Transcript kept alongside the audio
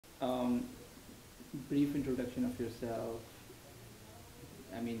Um, Brief introduction of yourself.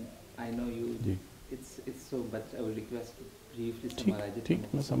 I mean, I know you. Ji It's so, but I would request to briefly ठीक summarize it ठीक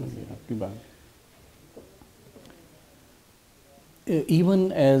from मैं a समझ single गया sentence. आपकी बात.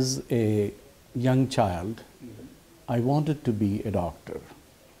 Even as a young child, Mhm. I wanted to be a doctor.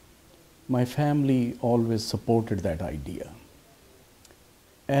 My family always supported that idea.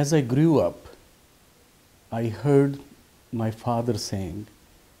 As I grew up, I heard my father saying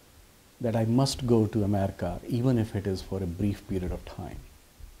that I must go to America, even if it is for a brief period of time.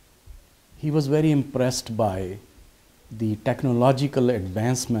 He was very impressed by the technological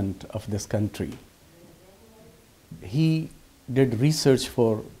advancement of this country. He did research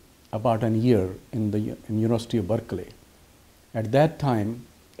for about a year in the University of Berkeley. At that time,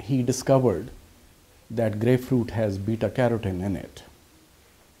 he discovered that grapefruit has beta carotene in it.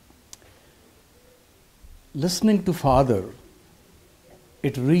 Listening to father,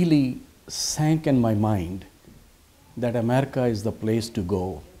 it really sank in my mind that America is the place to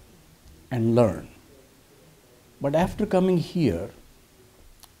go and learn. But after coming here,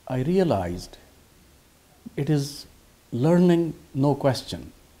 I realized it is learning, no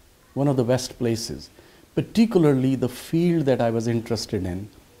question, one of the best places, particularly the field that I was interested in,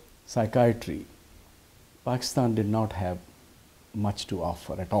 psychiatry. Pakistan did not have much to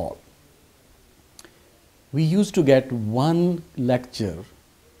offer at all. We used to get one lecture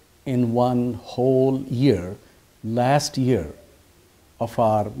in one whole year, last year of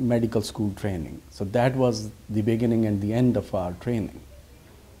our medical school training. So that was the beginning and the end of our training.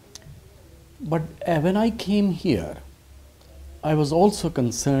 But when I came here, I was also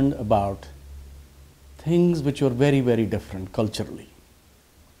concerned about things which were very, very different culturally.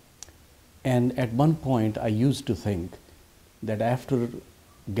 And at one point, I used to think that after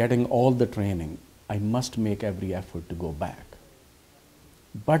getting all the training, I must make every effort to go back.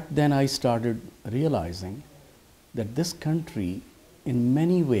 But then I started realizing that this country, in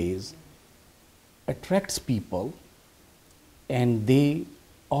many ways, attracts people and they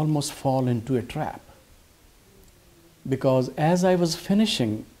almost fall into a trap. Because as I was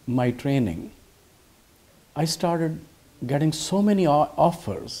finishing my training, I started getting so many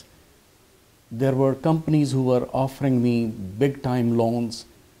offers. There were companies who were offering me big time loans.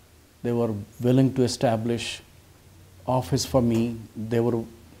 They were willing to establish office for me. They were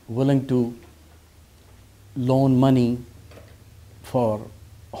willing to loan money for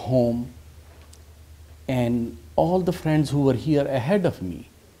home. And all the friends who were here ahead of me,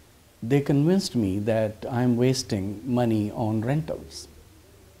 they convinced me that I'm wasting money on rentals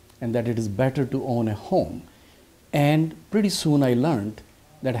and that it is better to own a home. And pretty soon I learned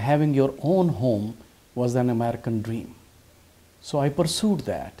that having your own home was an American dream. So I pursued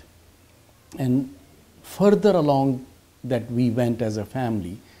that. And further along that we went as a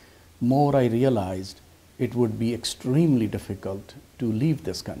family, more I realized it would be extremely difficult to leave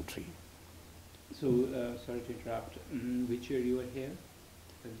this country. So, sorry to interrupt. Which year you were here?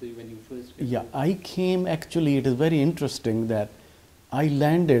 When you first came? Yeah, I came actually, it is very interesting that I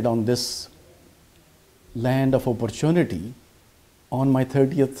landed on this land of opportunity on my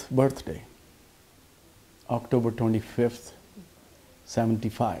 30th birthday, October 25th,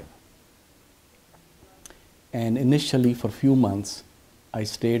 75. And initially for a few months, I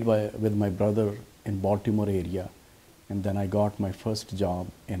stayed with my brother in Baltimore area, and then I got my first job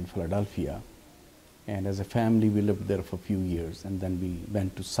in Philadelphia. And as a family, we lived there for a few years, and then we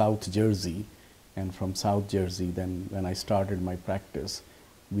went to South Jersey, and from South Jersey, then when I started my practice,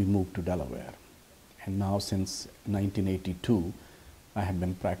 we moved to Delaware. And now since 1982, I have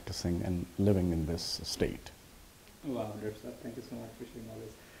been practicing and living in this state. Wow, thank you so much for sharing all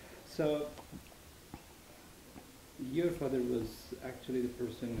this. So, your father was actually the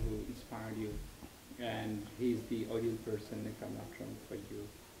person who inspired you, and he's the ideal person, if I'm not wrong, for you.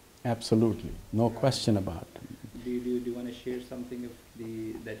 Absolutely, no Right. question about it. Do you want to share something of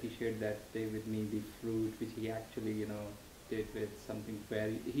that he shared that day with me, the fruit which he actually did with something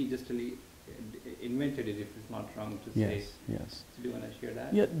very he just really invented it, if it's not wrong to say. Yes, yes. So do you want to share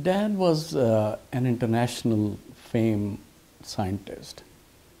that? Yeah, Dad was an international fame scientist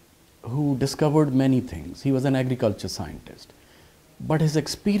who discovered many things. He was an agriculture scientist, but his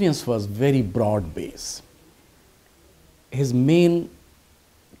experience was very broad based. His main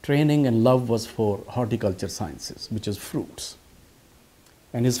training and love was for horticulture sciences, which is fruits.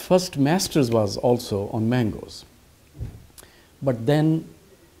 And his first master's was also on mangoes. But then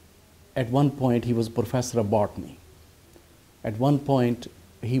at one point he was professor of botany. At one point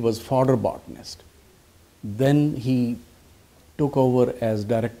he was fodder botanist. Then he took over as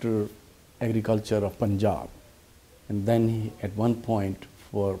director agriculture of Punjab. And then he, at one point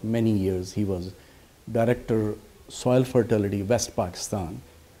for many years. He was Director Soil Fertility, West Pakistan,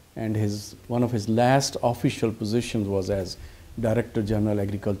 and one of his last official positions was as Director General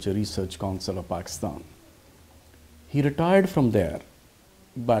Agriculture Research Council of Pakistan. He retired from there,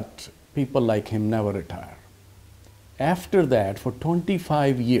 but people like him never retire. After that, for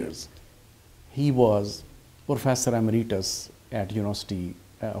 25 years, he was Professor Emeritus at University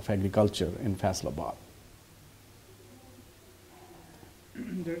of Agriculture in Faisalabad.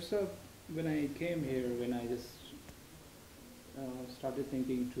 When I came here, when I just started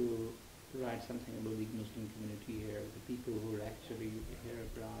thinking to write something about the Muslim community here, the people who are actually here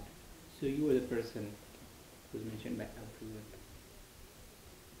abroad. So you were the person who was mentioned by Daood.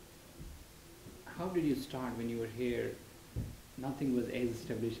 How did you start when you were here? Nothing was as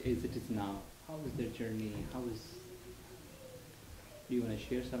established as it is now. How was the journey? Do you want to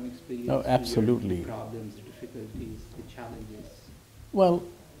share some experience? Oh, absolutely. The problems, the difficulties, the challenges? Well,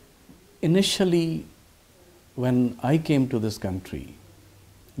 initially, when I came to this country,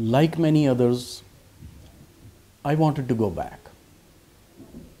 like many others, I wanted to go back.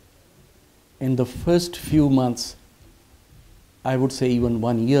 In the first few months, I would say even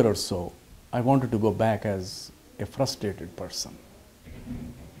 1 year or so, I wanted to go back as a frustrated person.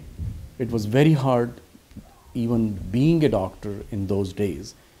 It was very hard, even being a doctor in those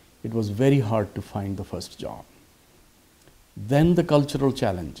days, it was very hard to find the first job. Then the cultural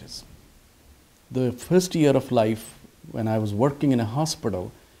challenges. The first year of life, when I was working in a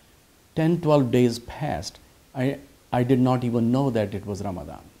hospital, 10, 12 days passed, I did not even know that it was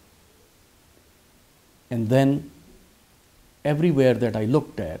Ramadan. And then everywhere that I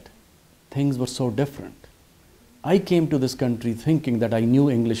looked at, things were so different. I came to this country thinking that I knew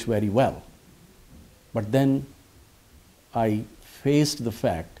English very well. But then I faced the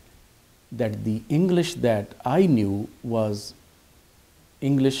fact that the English that I knew was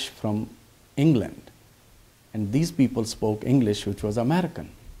English from England. And these people spoke English which was American.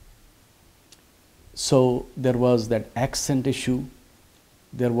 So there was that accent issue.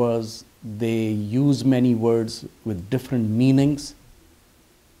 They use many words with different meanings.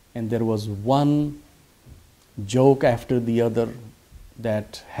 And there was one joke after the other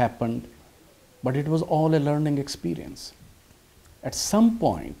that happened. But it was all a learning experience. At some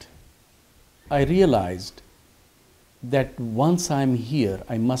point, I realized that once I'm here,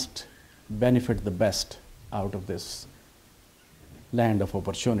 I must benefit the best out of this land of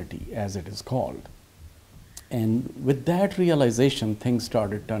opportunity, as it is called. And with that realization, things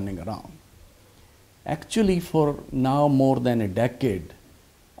started turning around. Actually, for now more than a decade,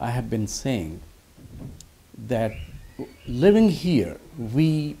 I have been saying that living here,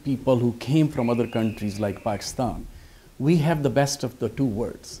 we people who came from other countries like Pakistan, we have the best of the two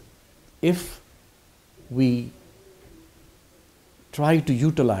worlds. If we try to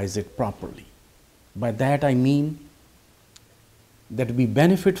utilize it properly. By that I mean that we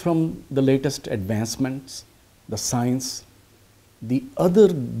benefit from the latest advancements, the science, the other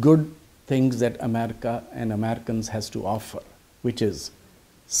good things that America and Americans has to offer, which is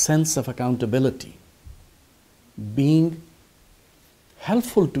sense of accountability, being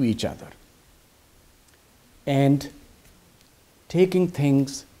helpful to each other, and taking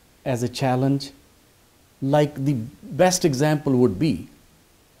things as a challenge. Like the best example would be,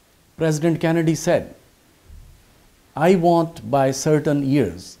 President Kennedy said, I want by certain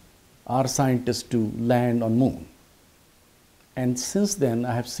years our scientists to land on moon. And since then,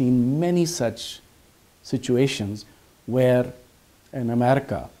 I have seen many such situations where in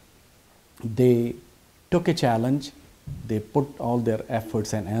America, they took a challenge, they put all their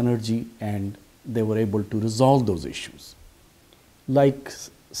efforts and energy, and they were able to resolve those issues. Like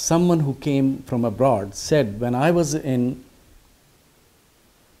someone who came from abroad said, when I was in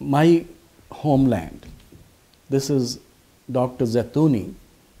my homeland, this is Dr. Zaitouni,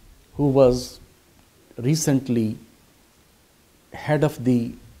 who was recently head of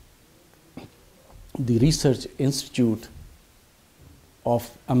the Research Institute of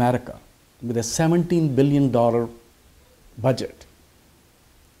America with a $17 billion budget.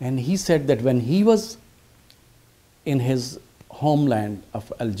 And he said that when he was in his homeland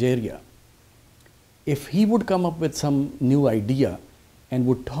of Algeria, if he would come up with some new idea and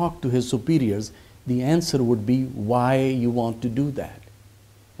would talk to his superiors, the answer would be, why you want to do that?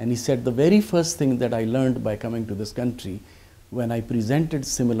 And he said, the very first thing that I learned by coming to this country, when I presented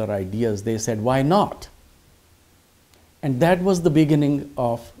similar ideas, they said, why not? And that was the beginning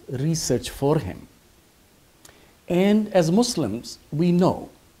of research for him. And as Muslims, we know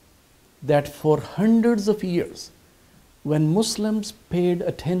that for hundreds of years, when Muslims paid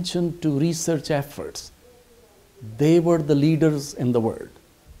attention to research efforts, they were the leaders in the world.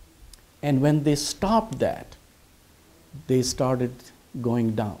 And when they stopped that, they started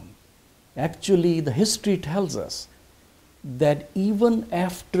going down. Actually, the history tells us that even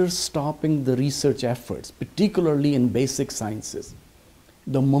after stopping the research efforts, particularly in basic sciences,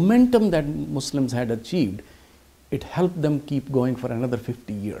 the momentum that Muslims had achieved, it helped them keep going for another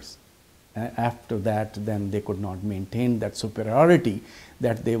 50 years. After that, then they could not maintain that superiority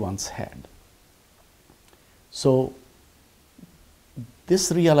that they once had. So,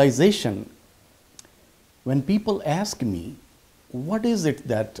 this realization, when people ask me, what is it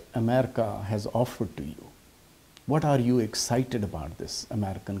that America has offered to you? What are you excited about this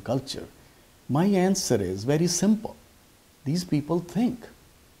American culture? My answer is very simple. These people think.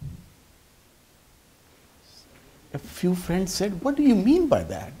 A few friends said, what do you mean by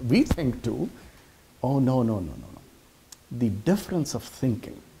that? We think too. Oh, no, no, no, no, no. The difference of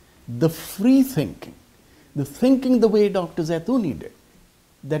thinking, the free thinking, the thinking the way Dr. Zaitouni did,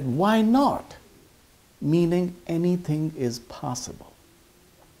 that why not? Meaning anything is possible.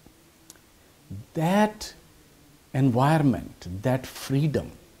 That environment, that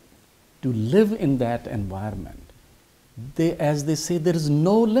freedom, to live in that environment, as they say, there is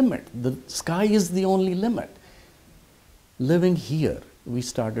no limit. The sky is the only limit. Living here, we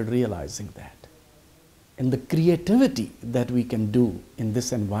started realizing that. And the creativity that we can do in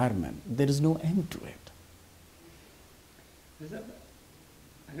this environment, there is no end to it.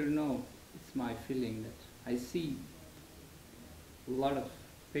 I don't know, it's my feeling that I see a lot of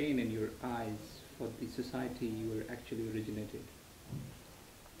pain in your eyes for the society you were actually originated.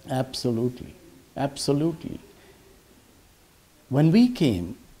 Absolutely, absolutely. When we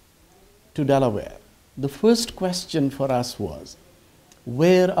came to Delaware, the first question for us was,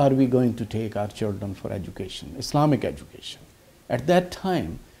 where are we going to take our children for education, Islamic education? At that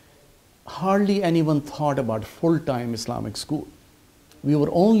time, hardly anyone thought about full-time Islamic school. We were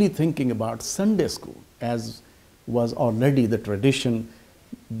only thinking about Sunday school, as was already the tradition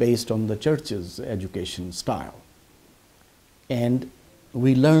based on the church's education style. And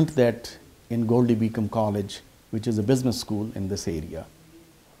we learned that in Goldie Beacom College, which is a business school in this area,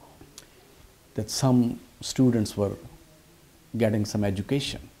 that some students were getting some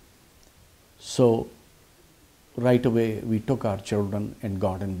education. So right away we took our children and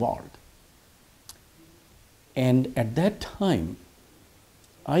got involved. And at that time,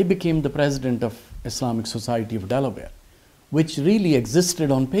 I became the president of Islamic Society of Delaware, which really existed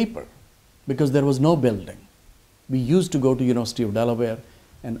on paper because there was no building. We used to go to University of Delaware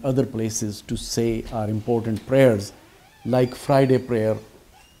and other places to say our important prayers like Friday prayer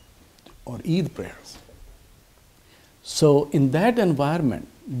or Eid prayers. So in that environment,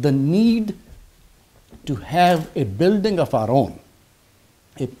 the need to have a building of our own,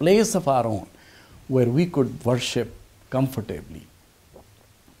 a place of our own where we could worship comfortably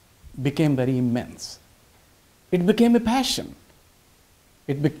became very immense. It became a passion.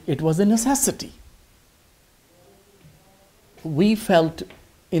 It was a necessity. We felt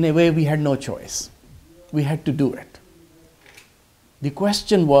in a way we had no choice. We had to do it. The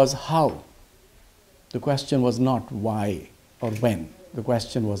question was how. The question was not why or when. The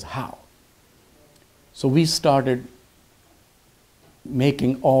question was how. So we started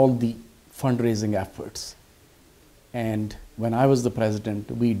making all the fundraising efforts. And when I was the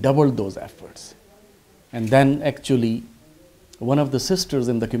president, we doubled those efforts. And then actually, one of the sisters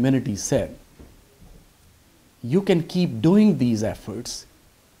in the community said, you can keep doing these efforts,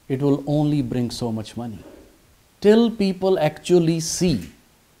 it will only bring so much money. Till people actually see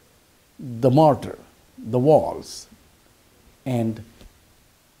the mortar, the walls, and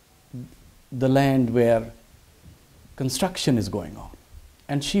the land where construction is going on.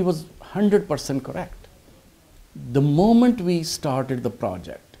 And she was 100% correct. The moment we started the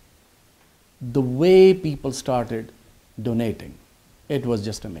project, the way people started donating, it was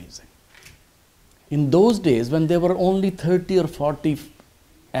just amazing. In those days, when there were only 30 or 40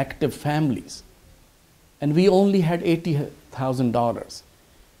 active families, and we only had $80,000,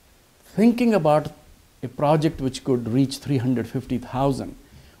 thinking about a project which could reach 350,000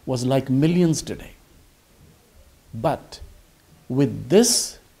 was like millions today. But with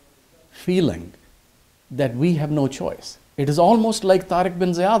this feeling that we have no choice, it is almost like Tariq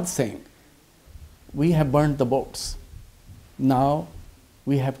bin Ziyad saying, we have burned the boats. Now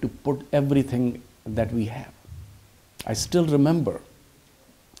we have to put everything that we have. I still remember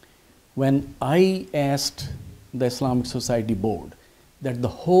when I asked the Islamic Society board that the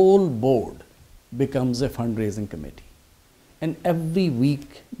whole board becomes a fundraising committee. And every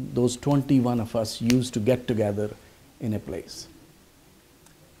week, those 21 of us used to get together in a place.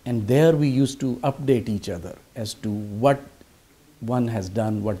 And there we used to update each other as to what one has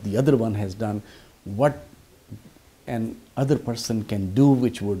done, what the other one has done, what an other person can do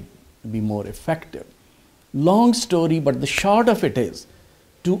which would be more effective. Long story, but the short of it is,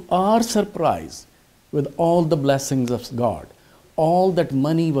 to our surprise, with all the blessings of God, all that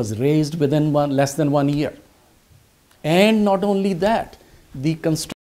money was raised within less than 1 year. And not only that, the construction